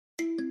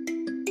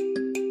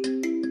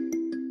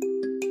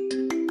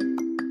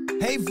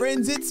Hey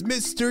friends, it's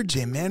Mr.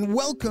 Jim and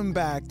welcome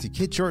back to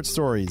Kid Short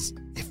Stories.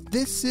 If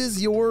this is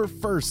your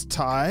first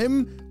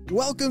time,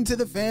 welcome to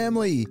the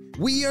family.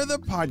 We are the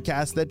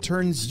podcast that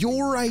turns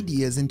your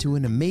ideas into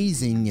an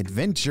amazing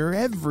adventure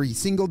every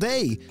single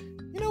day.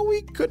 You know,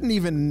 we couldn't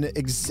even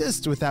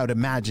exist without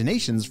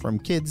imaginations from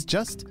kids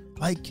just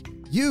like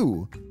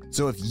you.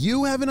 So if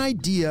you have an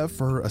idea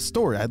for a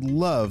story, I'd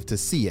love to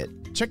see it.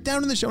 Check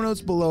down in the show notes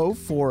below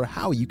for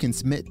how you can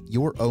submit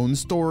your own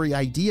story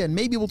idea, and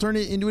maybe we'll turn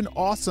it into an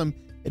awesome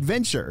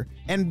adventure.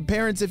 And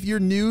parents, if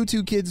you're new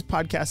to kids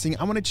podcasting,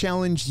 I want to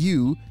challenge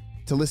you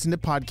to listen to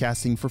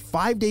podcasting for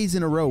 5 days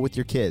in a row with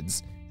your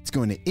kids. It's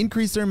going to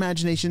increase their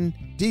imagination,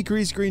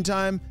 decrease screen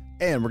time,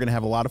 and we're going to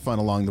have a lot of fun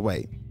along the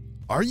way.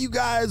 Are you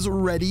guys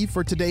ready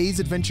for today's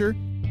adventure?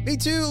 Me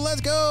too, let's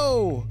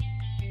go!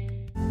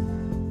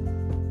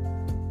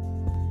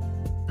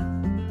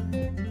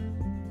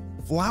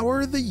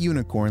 Flower the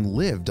unicorn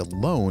lived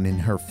alone in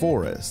her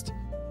forest.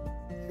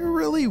 It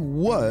really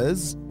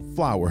was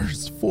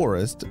Flower's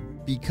forest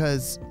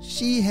because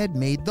she had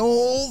made the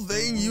whole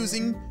thing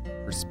using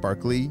her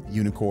sparkly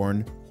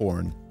unicorn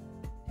horn.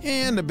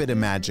 And a bit of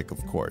magic,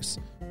 of course.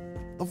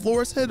 The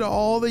forest had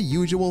all the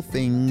usual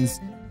things,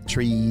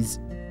 trees,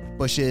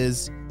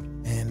 bushes,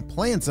 and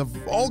plants of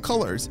all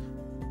colors.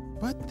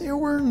 But there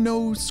were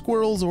no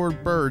squirrels or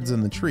birds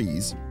in the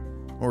trees,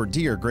 or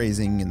deer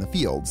grazing in the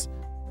fields.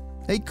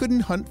 They couldn't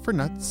hunt for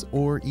nuts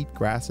or eat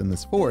grass in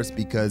this forest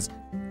because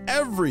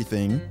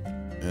everything,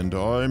 and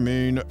I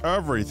mean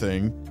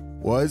everything,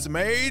 was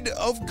made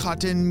of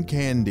cotton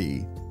candy.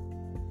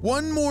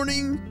 One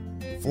morning,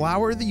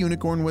 Flower the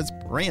unicorn was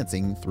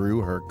prancing through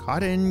her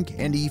cotton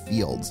candy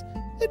fields,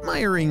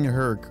 admiring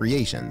her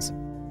creations.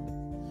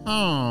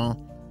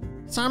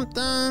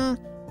 Something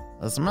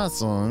is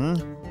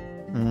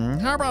missing.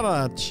 How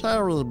about a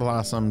cherry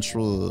blossom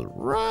tree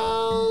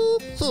right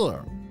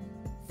here?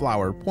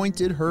 Flower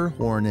pointed her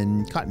horn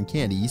and cotton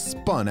candy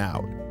spun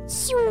out,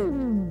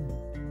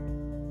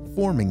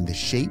 forming the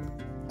shape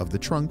of the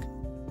trunk,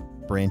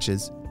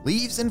 branches,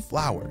 leaves, and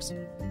flowers.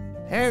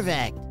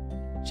 Perfect,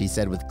 she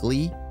said with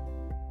glee.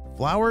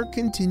 Flower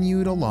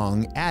continued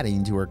along,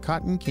 adding to her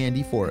cotton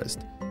candy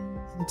forest,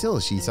 until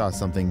she saw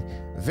something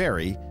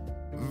very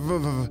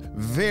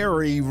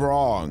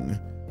wrong.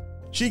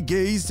 She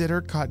gazed at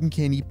her cotton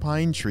candy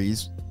pine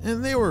trees,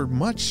 and they were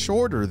much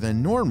shorter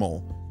than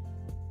normal.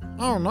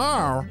 Oh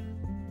no!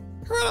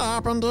 What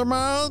happened to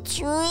my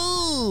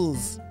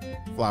trees?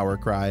 Flower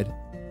cried.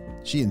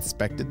 She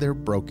inspected their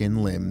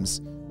broken limbs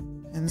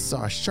and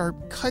saw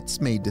sharp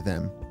cuts made to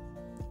them.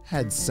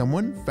 Had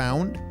someone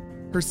found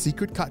her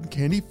secret cotton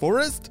candy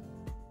forest?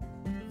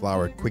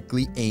 Flower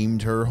quickly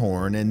aimed her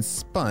horn and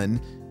spun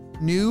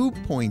new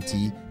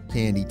pointy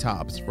candy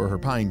tops for her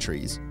pine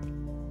trees.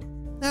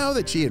 Now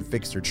that she had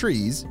fixed her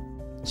trees,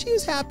 she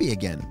was happy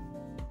again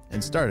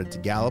and started to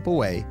gallop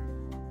away.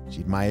 She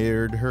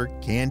admired her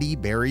candy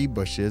berry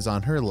bushes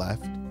on her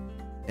left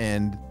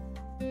and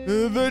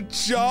the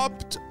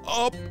chopped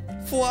up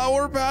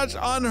flower patch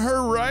on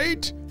her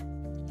right.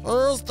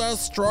 Who's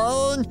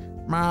destroying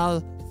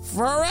my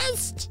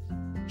forest?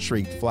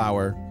 Shrieked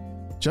Flower.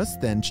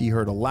 Just then she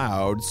heard a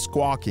loud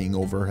squawking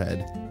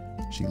overhead.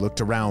 She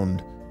looked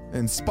around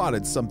and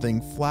spotted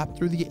something flap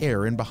through the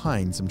air and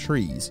behind some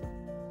trees.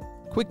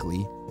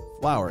 Quickly,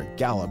 Flower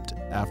galloped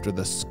after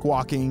the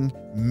squawking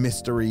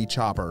mystery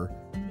chopper.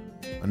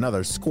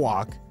 Another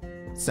squawk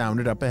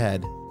sounded up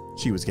ahead.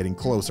 She was getting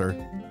closer.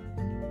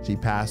 She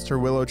passed her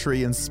willow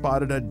tree and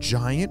spotted a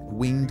giant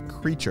winged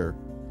creature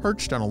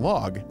perched on a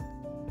log.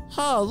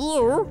 Hey,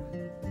 you!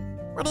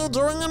 What are you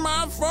doing in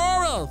my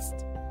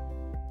forest?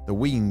 The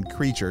winged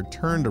creature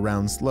turned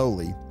around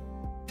slowly.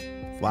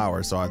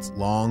 Flower saw its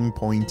long,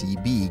 pointy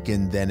beak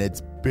and then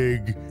its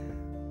big,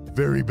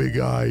 very big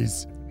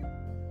eyes.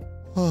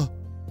 A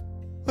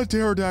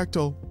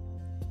pterodactyl.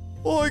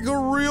 Like a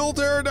real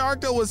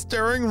pterodactyl was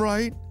staring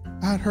right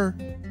at her.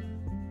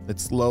 It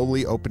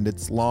slowly opened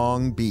its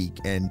long beak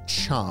and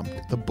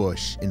chomped the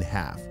bush in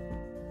half.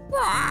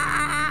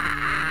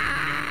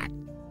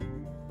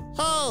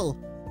 Hey,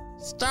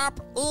 stop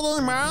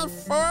eating my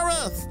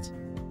forest!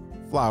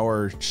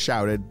 Flower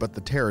shouted, but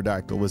the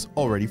pterodactyl was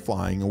already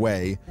flying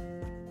away.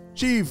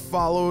 She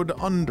followed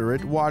under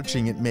it,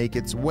 watching it make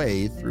its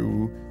way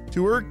through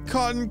to her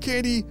cotton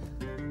candy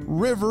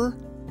river.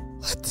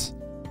 What?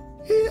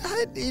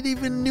 It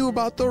even knew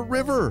about the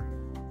river.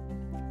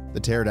 The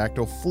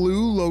pterodactyl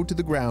flew low to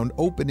the ground,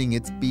 opening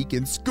its beak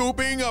and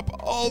scooping up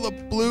all the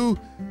blue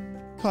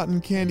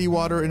cotton candy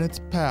water in its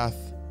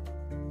path.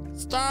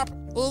 Stop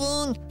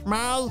eating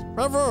my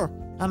river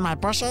and my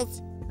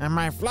bushes and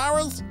my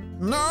flowers.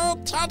 No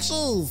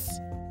touches!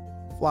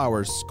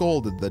 Flower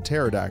scolded the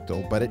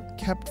pterodactyl, but it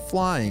kept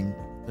flying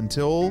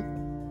until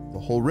the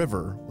whole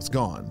river was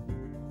gone.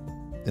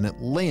 Then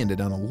it landed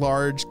on a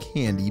large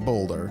candy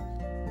boulder.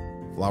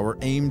 Flower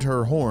aimed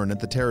her horn at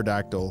the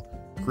pterodactyl,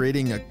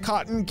 creating a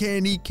cotton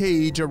candy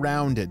cage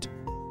around it.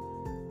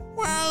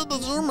 Why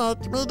did you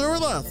make me do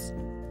this?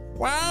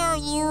 Why are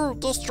you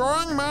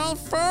destroying my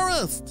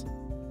forest?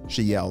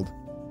 She yelled.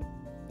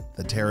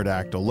 The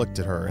pterodactyl looked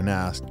at her and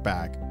asked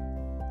back,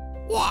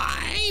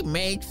 Why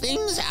make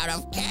things out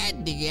of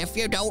candy if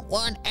you don't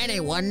want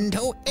anyone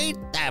to eat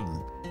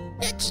them?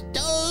 It's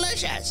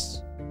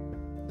delicious.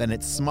 Then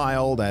it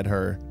smiled at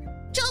her.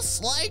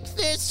 Just like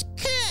this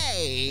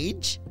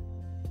cage.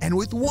 And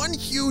with one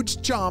huge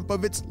chomp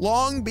of its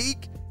long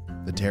beak,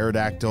 the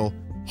pterodactyl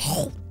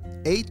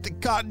ate the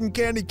cotton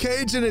candy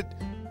cage and it,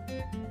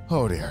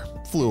 oh dear,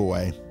 flew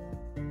away.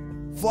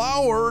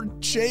 Flower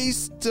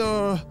chased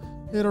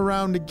it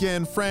around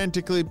again,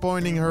 frantically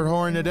pointing her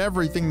horn at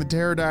everything the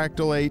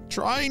pterodactyl ate,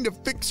 trying to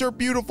fix her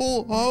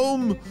beautiful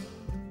home.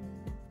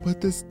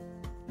 But this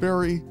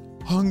very,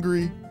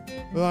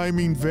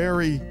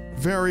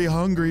 very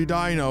hungry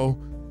dino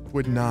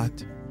would not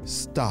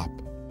stop.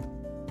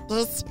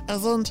 This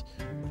isn't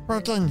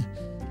working.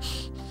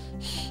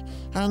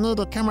 I need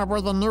to come up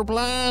with a new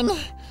plan.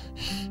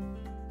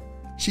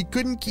 She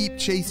couldn't keep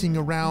chasing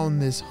around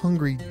this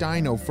hungry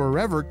dino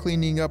forever,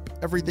 cleaning up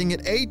everything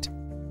it ate.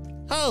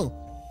 Hey,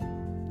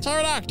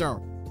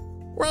 pterodactyl,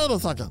 wait a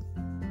second.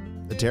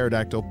 The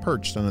pterodactyl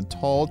perched on a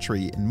tall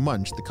tree and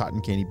munched the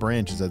cotton candy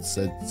branches as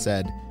it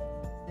said,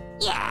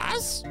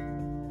 Yes?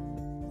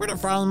 What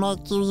if I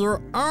make you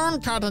your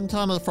own cotton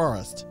candy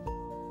forest?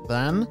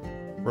 Then,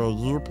 will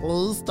you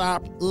please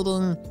stop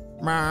eating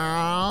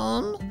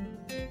mine?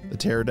 The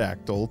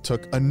pterodactyl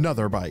took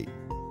another bite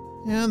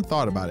and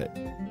thought about it.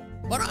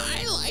 But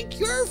I like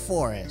your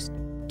forest.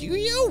 Do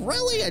you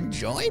really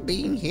enjoy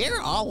being here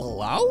all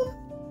alone?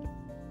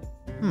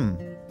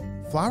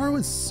 Flower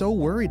was so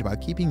worried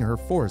about keeping her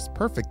forest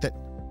perfect that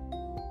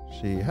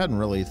she hadn't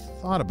really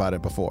thought about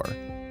it before.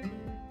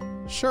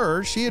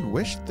 Sure, she had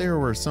wished there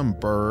were some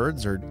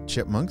birds or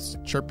chipmunks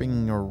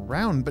chirping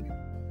around, but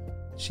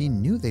she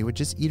knew they would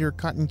just eat her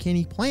cotton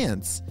candy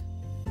plants.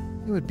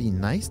 It would be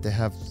nice to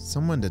have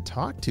someone to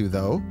talk to,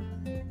 though.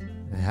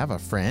 And have a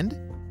friend?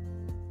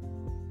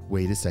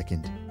 Wait a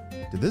second.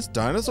 Did this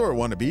dinosaur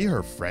want to be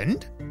her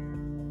friend?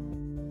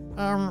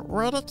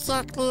 What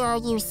exactly are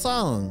you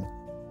saying?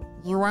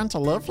 You want to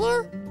live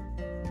here?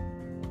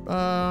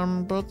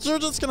 But you're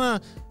just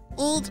gonna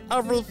eat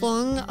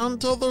everything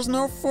until there's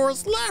no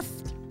forest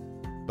left.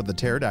 But the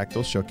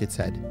pterodactyl shook its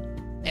head.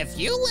 If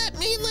you let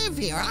me live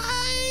here,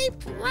 I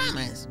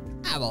promise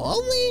I will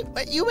only eat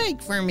what you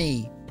make for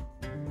me.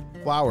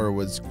 Flower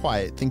was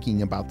quiet,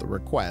 thinking about the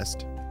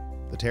request.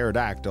 The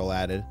pterodactyl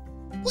added,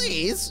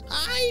 Please,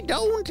 I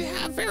don't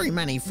have very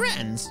many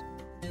friends.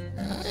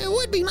 It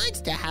would be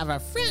nice to have a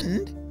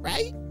friend,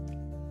 right?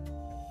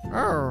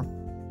 Oh,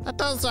 that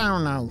does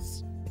sound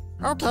nice.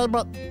 Okay,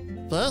 but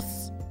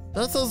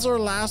this is your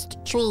last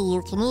tree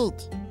you can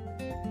eat.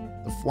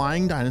 The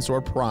flying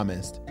dinosaur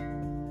promised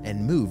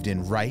and moved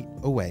in right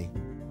away.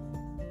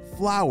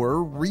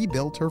 Flower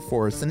rebuilt her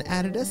forest and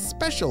added a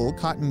special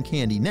cotton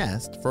candy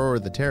nest for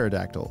the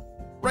pterodactyl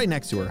right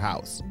next to her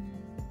house.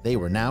 They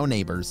were now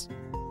neighbors.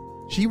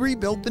 She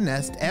rebuilt the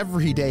nest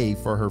every day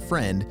for her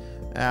friend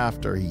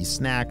after he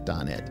snacked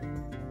on it.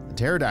 The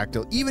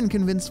pterodactyl even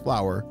convinced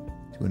Flower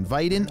to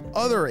invite in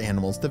other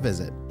animals to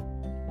visit.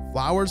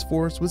 Flower's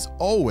forest was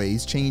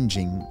always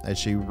changing as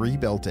she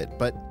rebuilt it,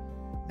 but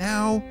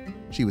now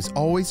she was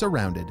always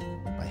surrounded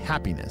by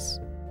happiness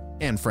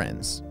and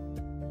friends.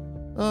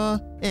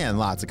 And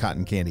lots of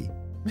cotton candy.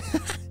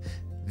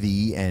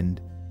 The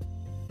end.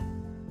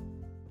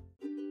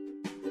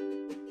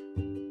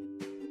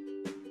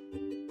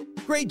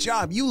 Great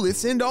job. You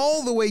listened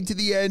all the way to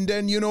the end,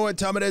 and you know what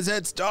time it is.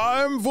 It's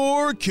time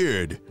for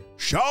kid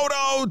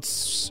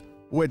shoutouts.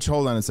 Which,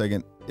 hold on a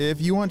second.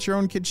 If you want your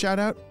own kid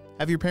shoutout,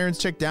 have your parents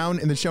check down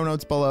in the show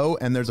notes below,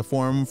 and there's a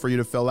form for you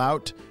to fill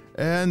out,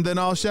 and then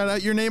I'll shout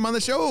out your name on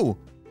the show.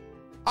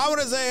 I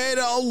want to say hey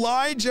to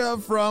Elijah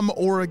from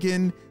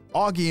Oregon,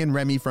 Augie and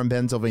Remy from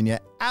Pennsylvania,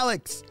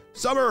 Alex,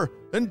 Summer,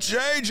 and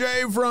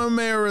JJ from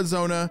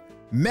Arizona,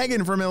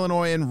 Megan from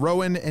Illinois, and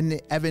Rowan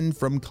and Evan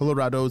from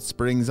Colorado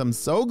Springs. I'm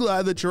so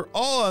glad that you're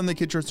all on the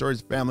Kid Short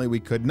Stories family. We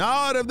could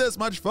not have this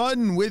much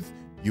fun with,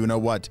 you know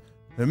what,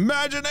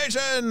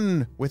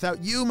 imagination.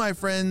 Without you, my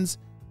friends,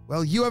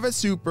 well, you have a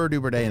super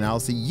duper day, and I'll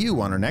see you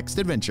on our next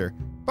adventure.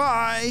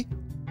 Bye.